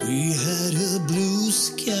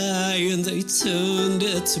turned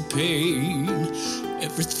it to pain.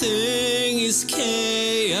 Everything is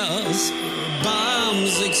chaos,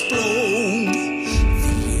 bombs explode.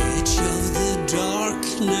 The edge of the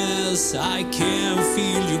darkness, I can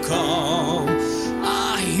feel you come.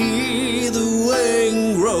 I hear the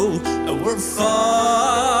wind grow, and we're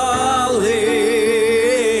falling.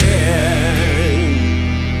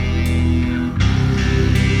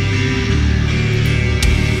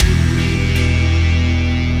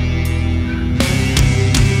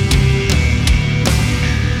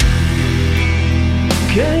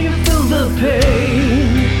 Can you feel the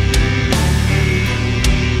pain?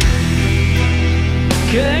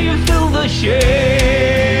 Can you feel the shame?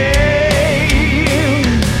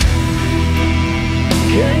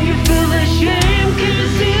 Can you feel the shame? Can you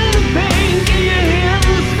see the pain? Can you hear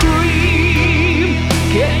the scream?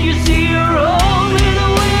 Can you see your own in the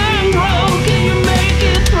wind grow? Can you make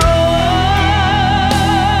it through?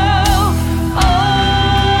 Oh,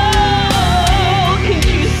 can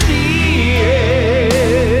you see it?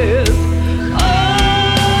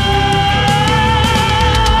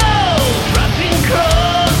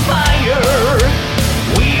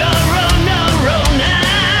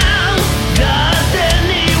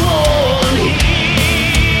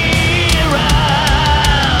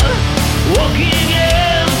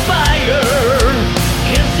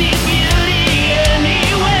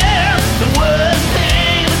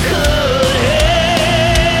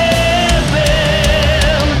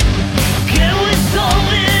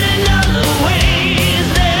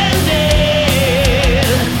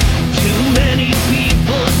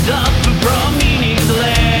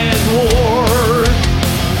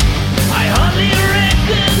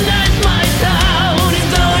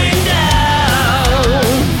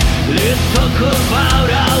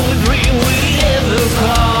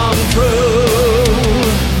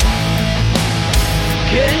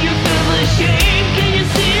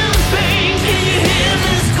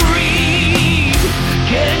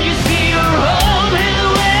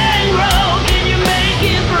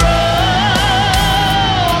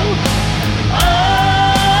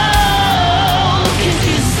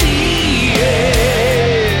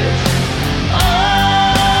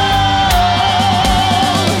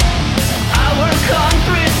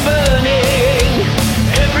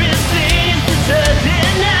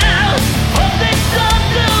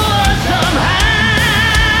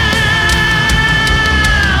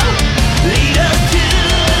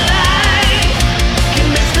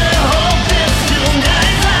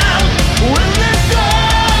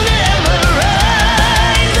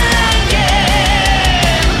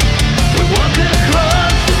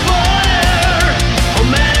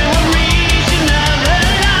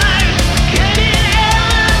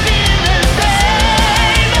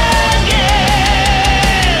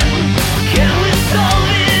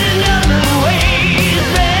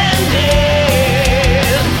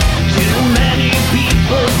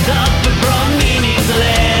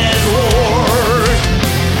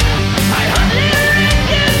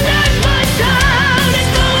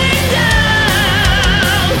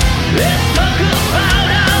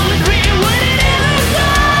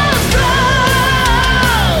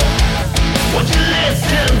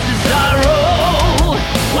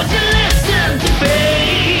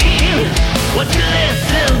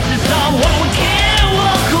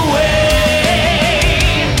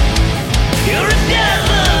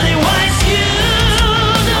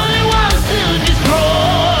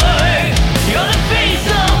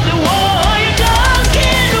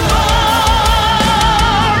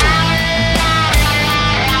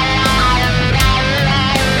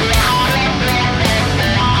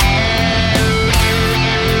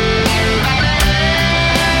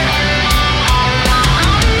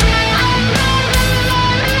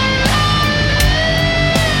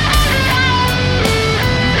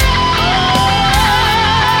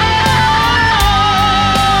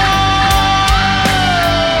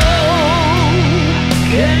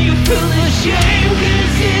 Can you feel the shame? Can you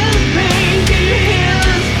see